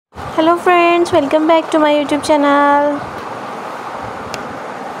Hello friends, welcome back to my YouTube channel.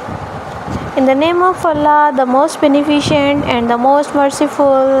 In the name of Allah, the most beneficent and the most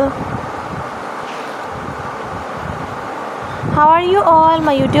merciful. How are you all,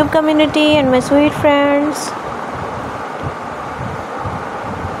 my YouTube community and my sweet friends?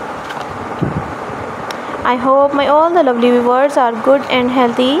 I hope my all the lovely viewers are good and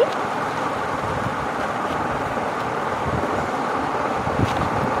healthy.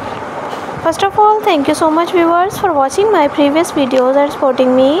 First of all, thank you so much viewers for watching my previous videos and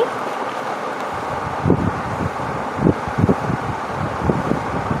supporting me.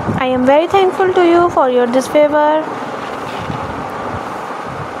 I am very thankful to you for your this favor.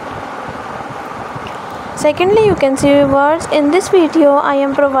 Secondly, you can see viewers, in this video I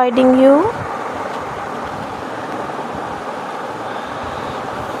am providing you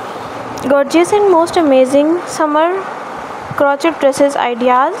gorgeous and most amazing summer crochet dresses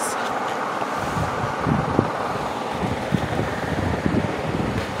ideas.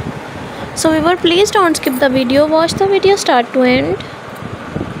 So viewer, please don't skip the video, watch the video start to end.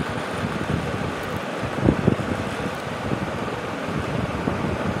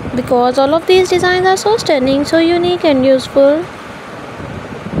 Because all of these designs are so stunning, so unique and useful.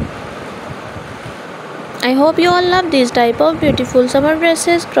 I hope you all love these type of beautiful summer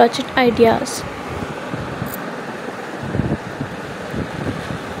dresses crochet ideas.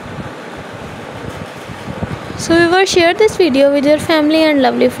 So viewer, share this video with your family and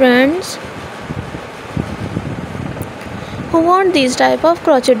lovely friends who want these type of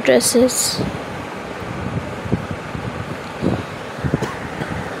crochet dresses.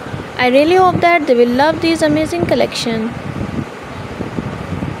 I really hope that they will love these amazing collection.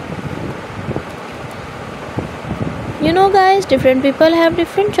 You know guys, different people have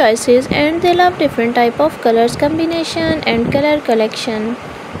different choices and they love different type of colors combination and color collection.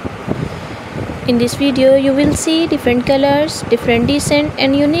 In this video you will see different colors, different decent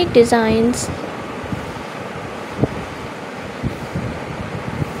and unique designs.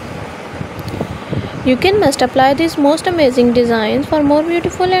 You can must apply these most amazing designs for more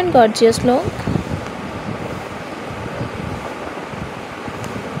beautiful and gorgeous look.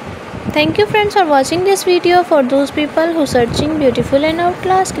 Thank you friends for watching this video. For those people who searching beautiful and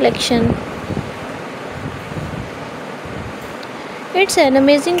outclass collection, it's an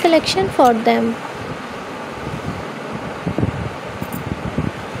amazing collection for them.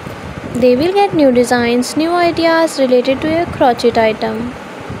 They will get new designs, new ideas related to a crochet item.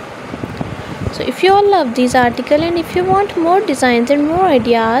 So if you all love these articles and if you want more designs and more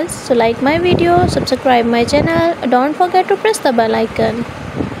ideas, so like my video, subscribe my channel, don't forget to press the bell icon.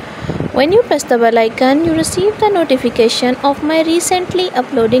 When you press the bell icon, you receive the notification of my recently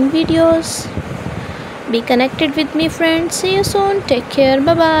uploading videos. Be connected with me friends. See you soon. Take care.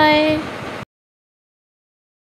 Bye bye.